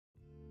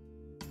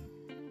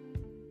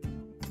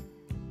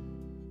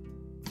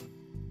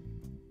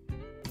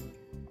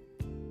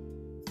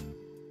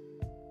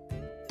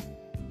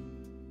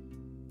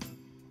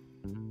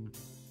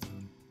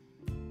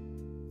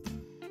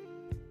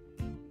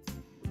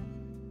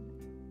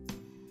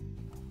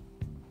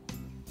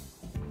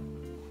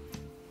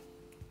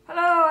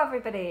Hello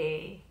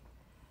everybody!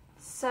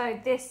 So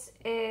this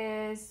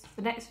is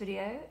the next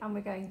video and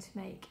we're going to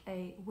make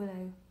a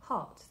willow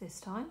heart this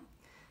time,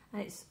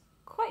 and it's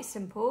quite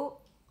simple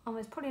and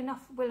there's probably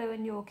enough willow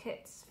in your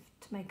kits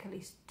to make at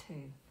least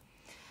two.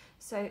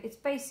 So it's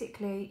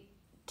basically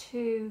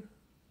two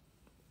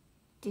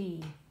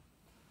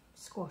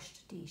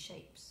squashed D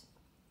shapes.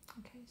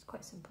 Okay, it's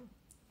quite simple.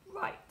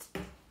 Right,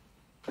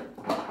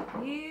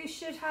 you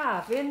should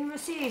have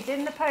received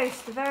in the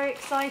post the very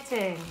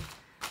exciting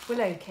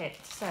willow kit.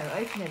 So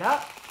open it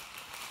up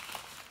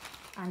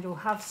and you'll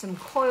have some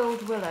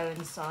coiled willow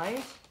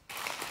inside.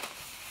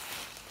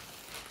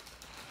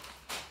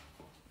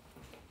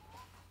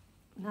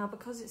 Now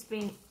because it's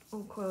been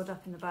all coiled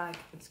up in the bag,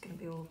 it's going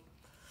to be all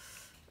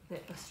a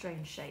bit of a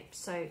strange shape.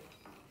 So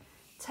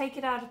take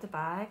it out of the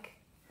bag,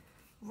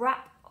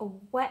 wrap a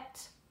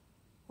wet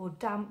or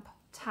damp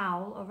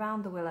towel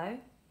around the willow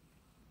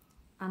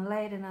and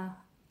lay it in an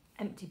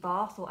empty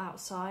bath or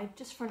outside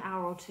just for an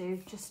hour or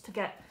two, just to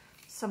get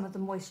some of the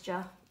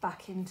moisture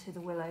back into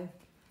the willow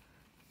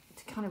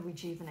to kind of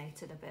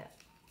rejuvenate it a bit.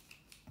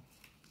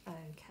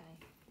 Okay.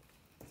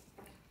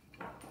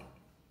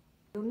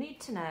 You'll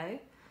need to know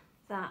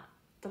that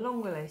the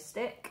long willow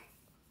stick,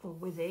 or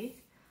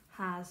withy,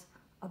 has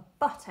a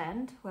butt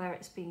end where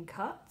it's been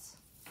cut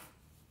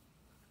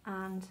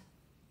and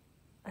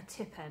a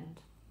tip end.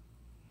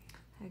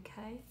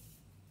 Okay,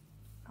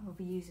 and we'll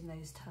be using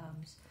those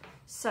terms.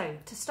 So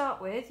to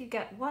start with, you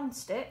get one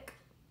stick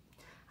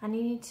and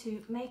you need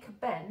to make a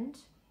bend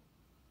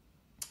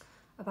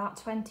about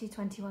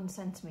 20-21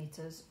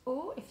 centimetres,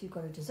 or if you've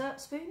got a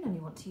dessert spoon and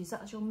you want to use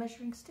that as your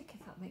measuring stick,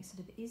 if that makes it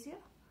a bit easier.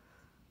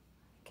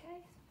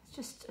 Okay, it's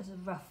just as a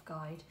rough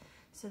guide.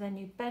 So then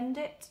you bend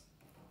it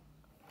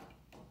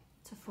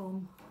to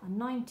form a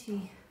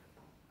 90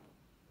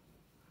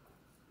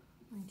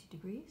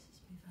 degrees.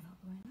 Let's move that out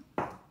the way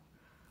now.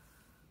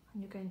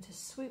 And you're going to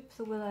swoop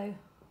the willow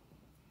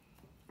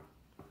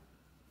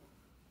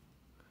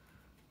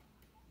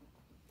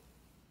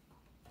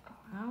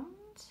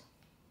around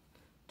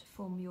to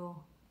form your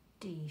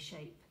D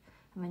shape,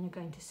 and then you're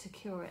going to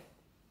secure it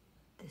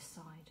this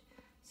side.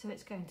 So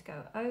it's going to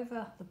go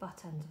over the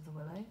butt end of the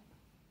willow,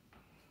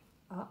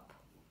 up,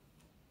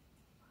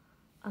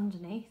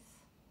 underneath,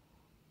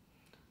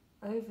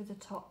 over the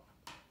top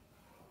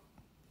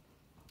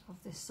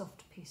of this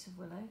soft piece of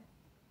willow,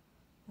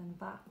 then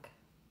back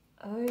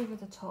over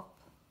the top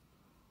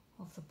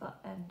of the butt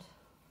end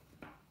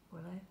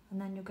willow,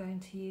 and then you're going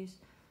to use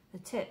the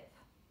tip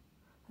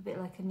a bit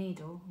like a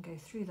needle and go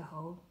through the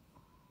hole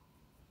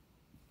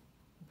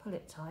and pull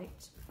it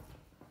tight,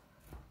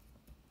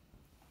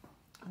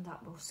 and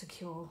that will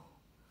secure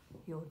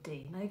your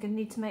D. Now you're going to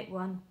need to make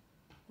one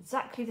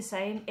exactly the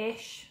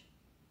same-ish,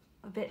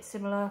 a bit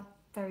similar,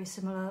 very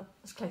similar,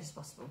 as close as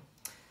possible.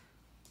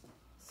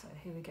 So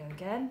here we go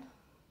again.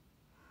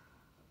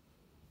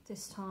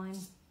 This time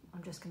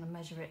I'm just going to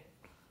measure it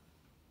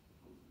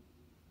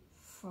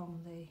from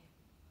the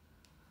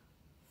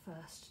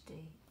first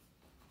D.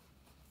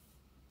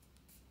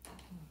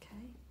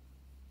 Okay.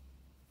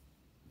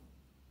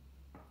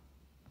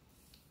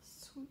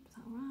 Swoop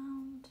that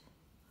round.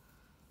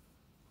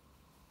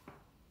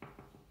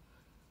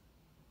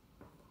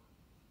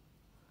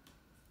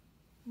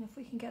 And if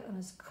we can get them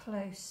as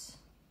close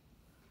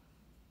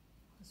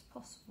as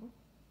possible,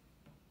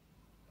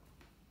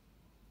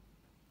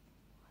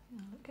 I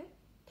think that'll look good.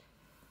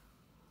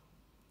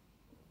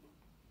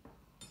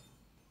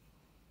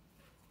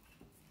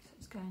 So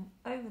it's going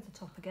over the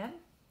top again,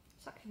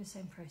 exactly the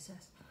same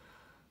process.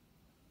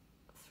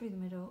 Through the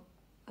middle,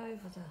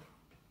 over the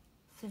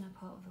thinner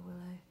part of the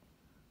willow,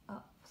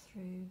 up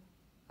through,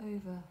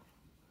 over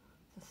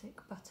the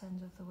thick butt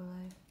end of the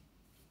willow.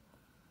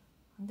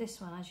 And this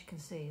one, as you can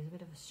see, is a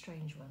bit of a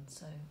strange one,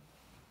 so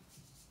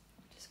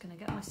I'm just going to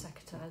get my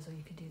secateurs, or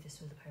you could do this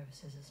with a pair of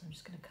scissors. I'm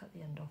just going to cut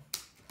the end off.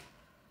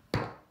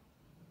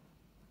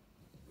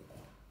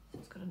 So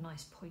it's got a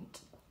nice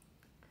point.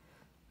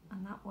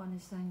 And that one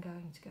is then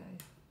going to go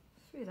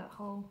through that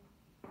hole.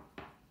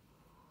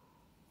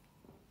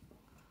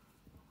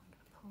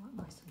 Pull that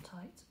nice and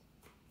tight.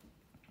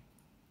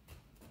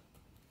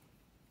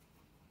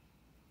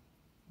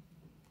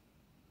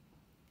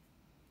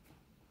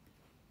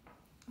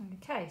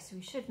 Okay, so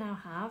we should now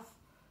have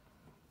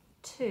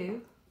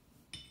two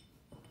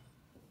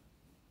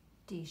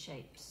D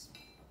shapes,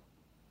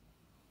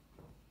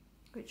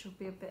 which will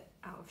be a bit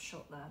out of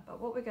shot there. But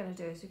what we're going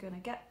to do is you're going to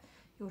get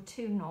your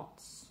two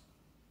knots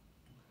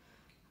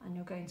and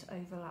you're going to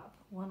overlap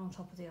one on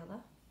top of the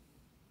other.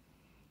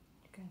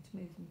 Going to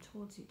move them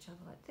towards each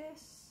other like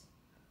this,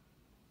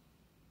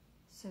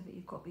 so that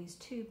you've got these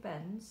two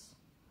bends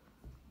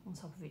on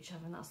top of each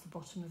other, and that's the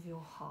bottom of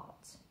your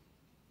heart.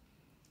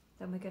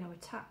 Then we're going to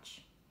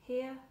attach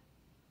here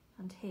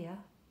and here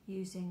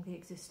using the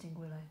existing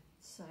willow.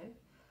 So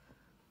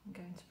I'm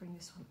going to bring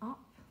this one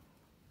up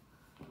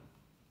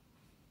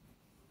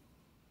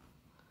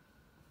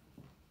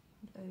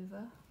and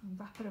over and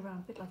wrap it around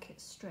a bit like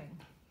it's string.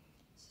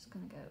 This is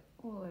going to go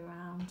all the way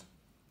around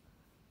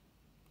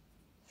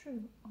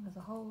through one of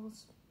the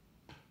holes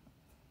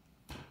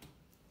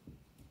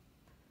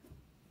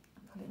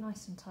Pull it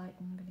nice and tight,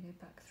 and I'm going to go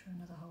back through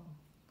another hole.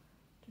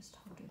 Just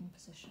hold it in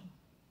position.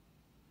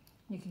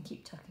 You can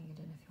keep tucking it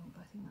in if you want,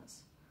 but I think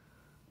that's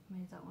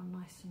made that one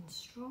nice and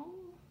strong.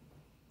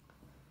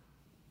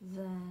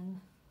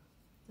 Then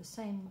the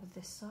same with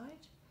this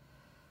side.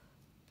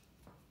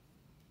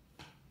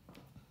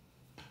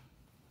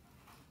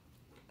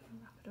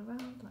 Wrap it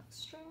around like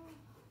string.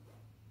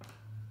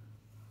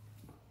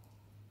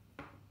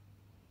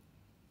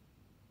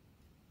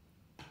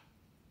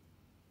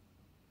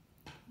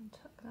 And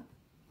tuck that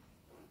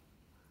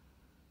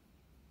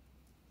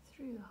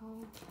through the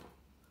hole.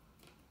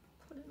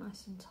 Put it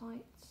nice and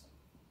tight.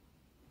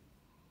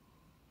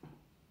 I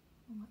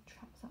might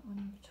trap that one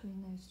in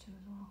between those two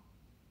as well.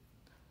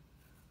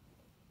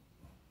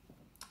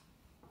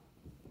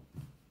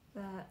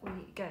 There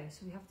we go.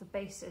 So we have the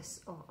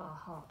basis of our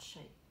heart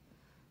shape.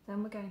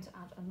 Then we're going to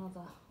add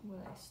another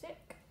willow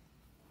stick.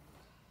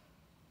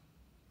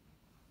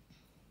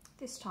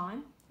 This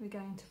time we're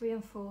going to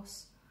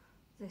reinforce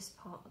this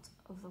part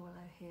of the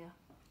willow here.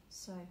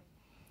 So I'm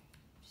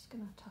just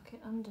going to tuck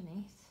it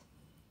underneath.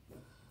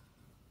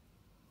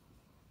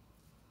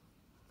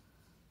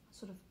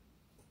 Sort of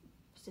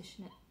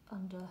position it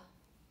under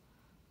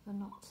the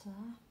knot there,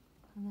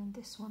 and then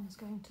this one is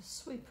going to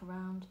sweep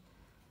around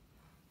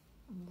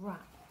and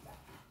wrap.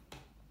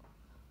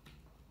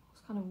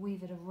 Just kind of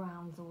weave it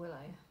around the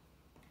willow.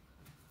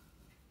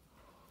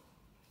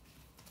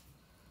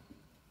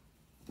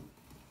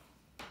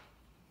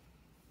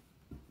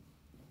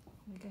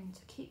 We're going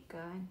to keep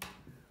going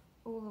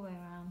all the way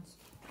around.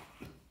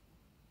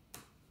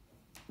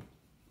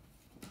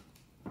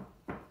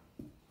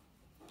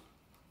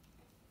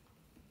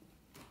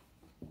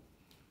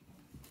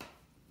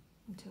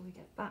 Until we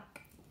get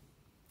back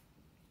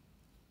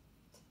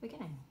to the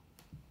beginning.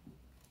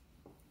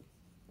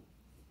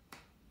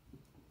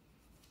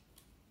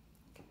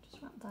 Okay,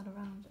 just wrap that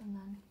around and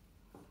then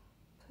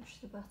push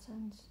the butt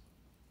ends.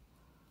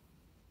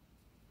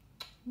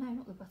 No,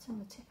 not the butt end,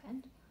 the tip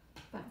end.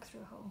 Back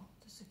through a hole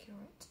to secure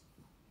it.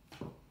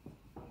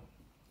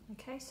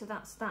 Okay, so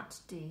that's that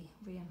D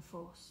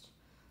reinforced.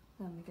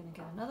 Then we're going to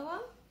get another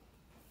one.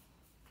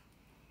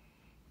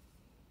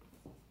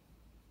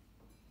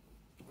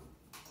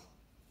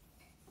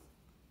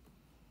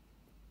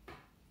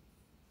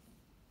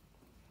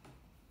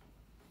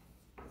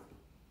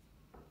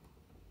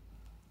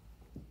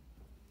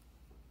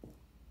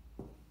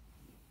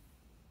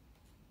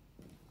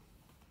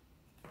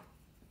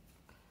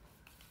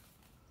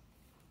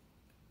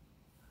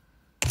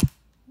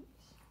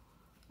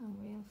 And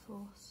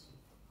reinforce.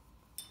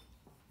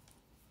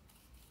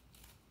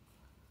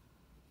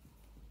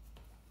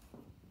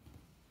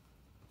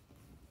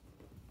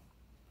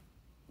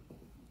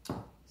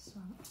 This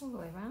one all the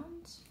way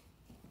around.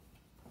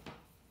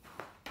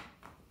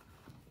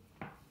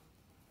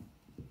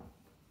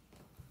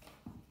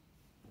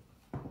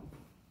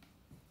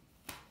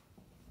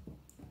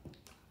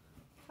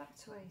 Back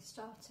to where you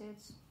started.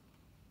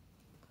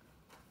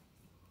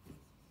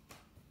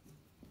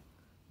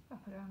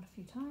 Wrap it around a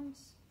few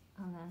times.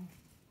 And then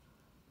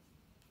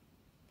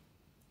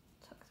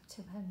tuck the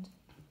tip end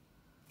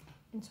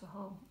into a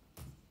hole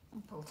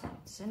and pull tight.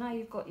 So now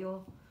you've got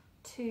your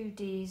two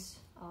Ds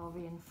are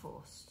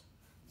reinforced.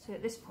 So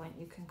at this point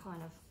you can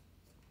kind of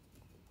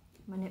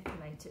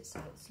manipulate it so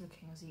it's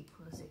looking as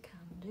equal as it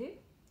can do.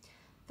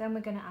 Then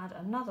we're going to add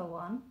another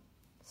one,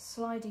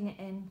 sliding it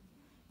in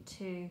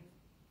to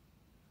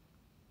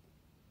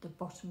the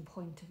bottom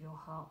point of your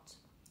heart.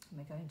 And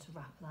we're going to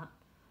wrap that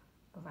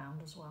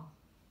around as well.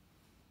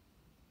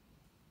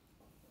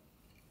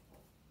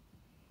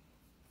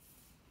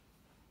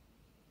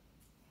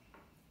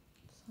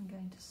 I'm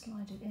going to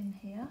slide it in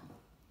here.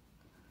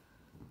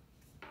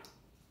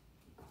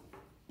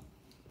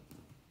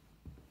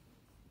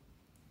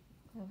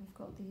 There we've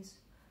got these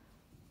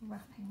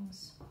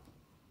wrappings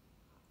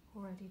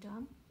already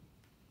done.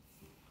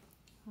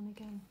 And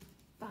again,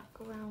 back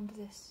around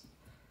this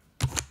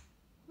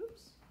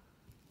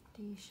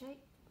D shape.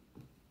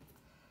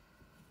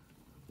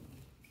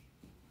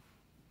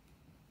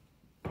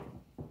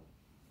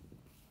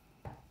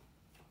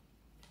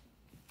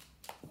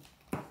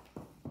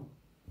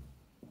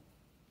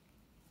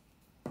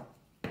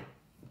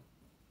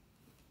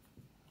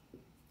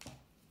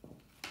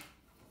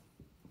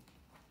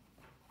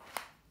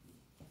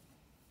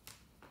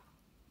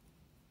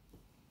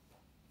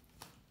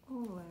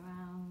 All the way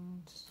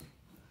around,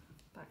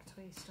 back to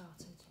where you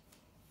started.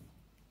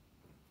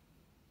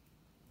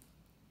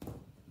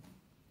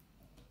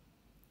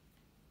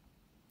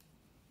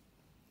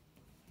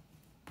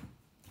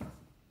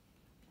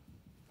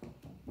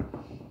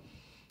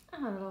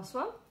 And the last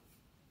one.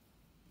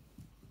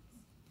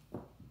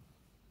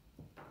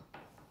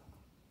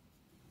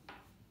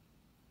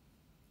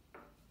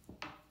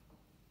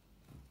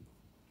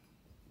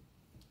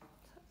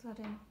 Tuck that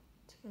in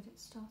to get it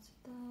started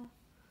there.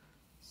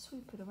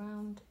 Sweep it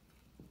around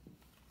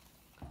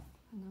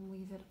and then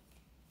weave it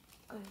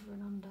over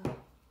and under.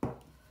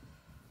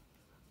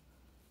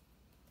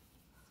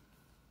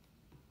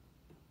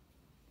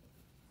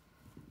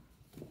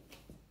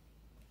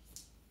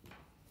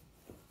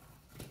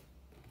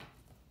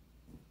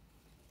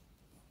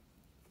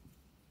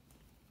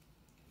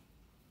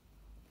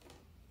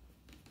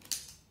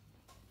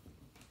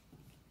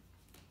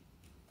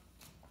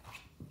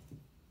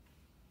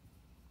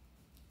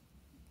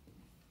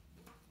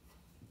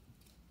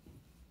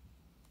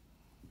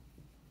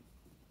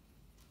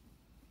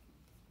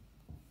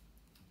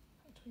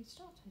 we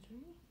started,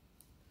 really.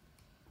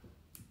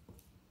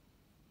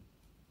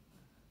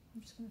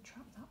 I'm just going to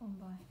trap that one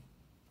by.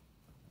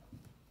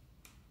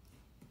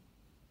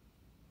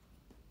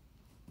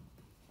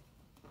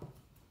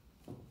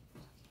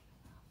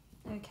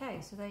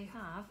 Okay, so there you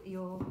have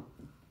your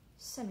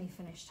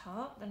semi-finished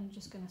heart. Then I'm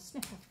just going to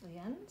snip off the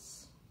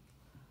ends.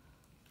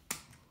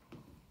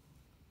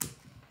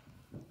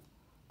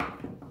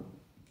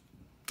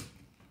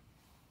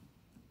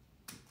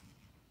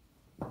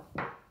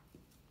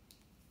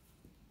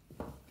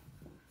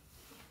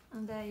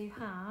 And there you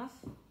have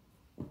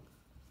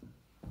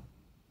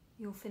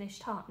your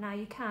finished heart. Now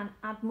you can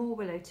add more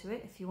willow to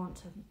it if you want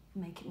to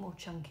make it more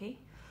chunky,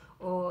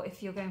 or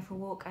if you're going for a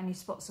walk and you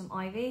spot some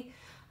ivy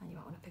and you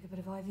might want to pick a bit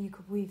of ivy, you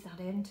could weave that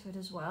into it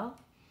as well.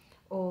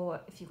 Or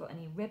if you've got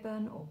any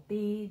ribbon or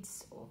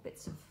beads or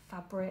bits of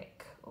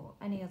fabric or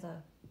any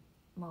other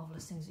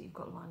marvellous things that you've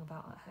got lying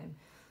about at home.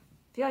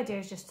 The idea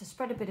is just to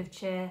spread a bit of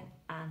cheer,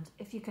 and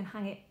if you can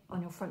hang it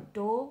on your front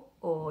door,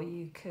 or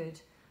you could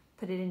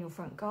put it in your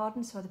front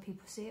garden so other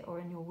people see it, or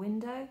in your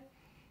window,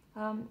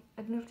 and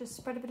it'll just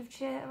spread a bit of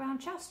cheer around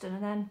Chelston.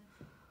 And then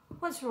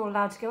once we're all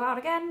allowed to go out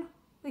again,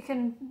 we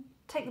can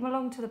take them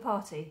along to the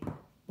party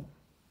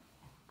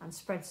and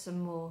spread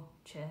some more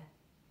cheer.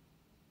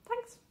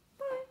 Thanks,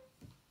 bye.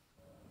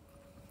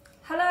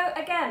 Hello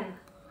again.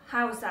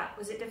 How was that?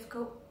 Was it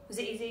difficult? Was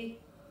it easy?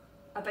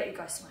 I bet you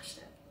guys smashed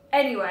it.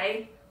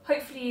 Anyway,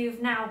 hopefully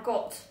you've now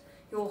got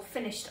your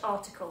finished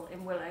article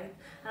in Willow.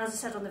 And as I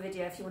said on the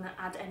video, if you want to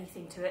add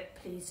anything to it,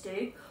 please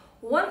do.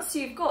 Once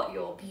you've got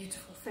your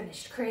beautiful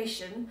finished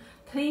creation,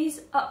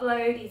 please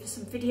upload either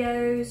some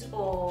videos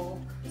or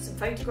some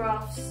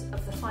photographs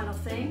of the final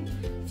thing.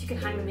 If you can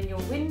hang them in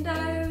your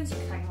windows, you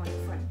can hang them on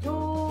your front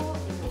door,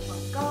 in your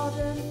front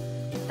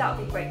garden, that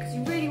would be great, because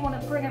you really want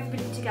to bring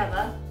everybody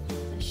together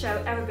and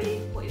show everybody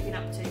what you've been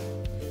up to.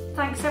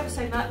 Thanks ever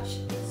so much.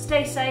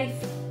 Stay safe,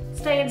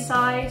 stay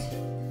inside.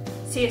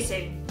 See you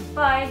soon.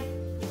 Bye.